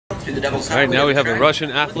to the doubles. All right, now we have a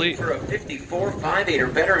Russian athlete for a 54.58 or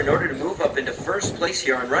better in order to move up into first place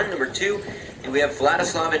here on run number 2. And we have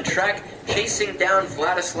Vladyslav in track, chasing down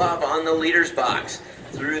Vladyslav on the leader's box.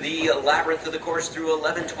 Through the labyrinth of the course through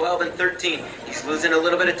 11, 12, and 13. He's losing a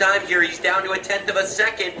little bit of time here. He's down to a 1/10 of a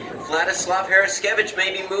second. Vladyslav Heraskevych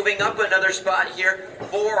may be moving up another spot here.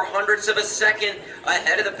 0.04 of a second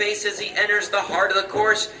ahead of the pace as he enters the heart of the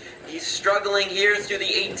course. He's struggling here through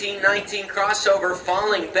the 18-19 crossover,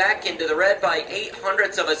 falling back into the red by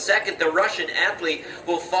 0.08 of a second. The Russian athlete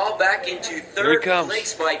will fall back into third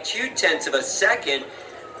place by 0.2 of a second.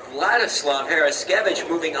 Vladyslav Heraskevych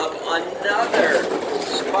moving up another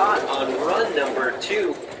spot on run number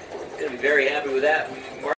 2. Going to be very happy with that.